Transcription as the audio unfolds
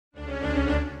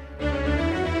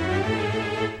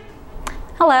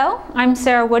Hello, I'm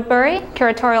Sara Woodbury,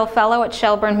 Curatorial Fellow at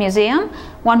Shelburne Museum.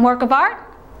 One work of art,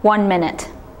 1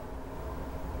 minute.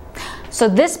 So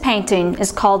this painting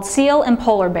is called Seal and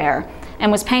Polar Bear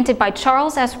and was painted by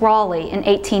Charles S. Raleigh in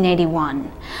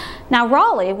 1881. Now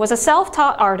Raleigh was a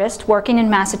self-taught artist working in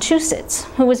Massachusetts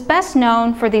who was best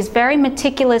known for these very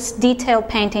meticulous, detailed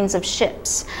paintings of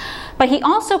ships. But he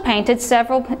also painted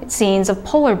several scenes of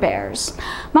polar bears.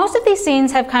 Most of these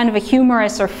scenes have kind of a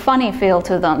humorous or funny feel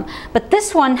to them, but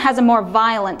this one has a more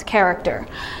violent character.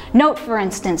 Note, for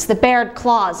instance, the bared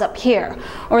claws up here,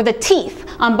 or the teeth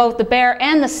on both the bear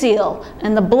and the seal,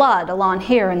 and the blood along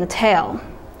here in the tail.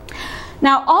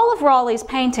 Now, all of Raleigh's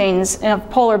paintings of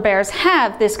polar bears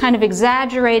have this kind of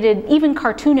exaggerated, even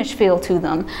cartoonish feel to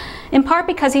them, in part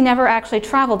because he never actually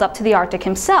traveled up to the Arctic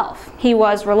himself. He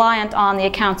was reliant on the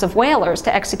accounts of whalers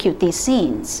to execute these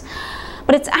scenes.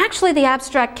 But it's actually the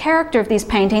abstract character of these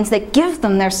paintings that give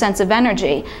them their sense of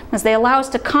energy, as they allow us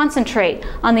to concentrate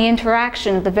on the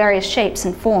interaction of the various shapes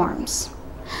and forms.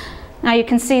 Now you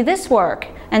can see this work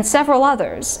and several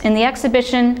others in the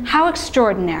exhibition How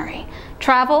Extraordinary?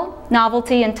 Travel,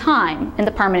 Novelty, and Time in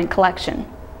the permanent collection.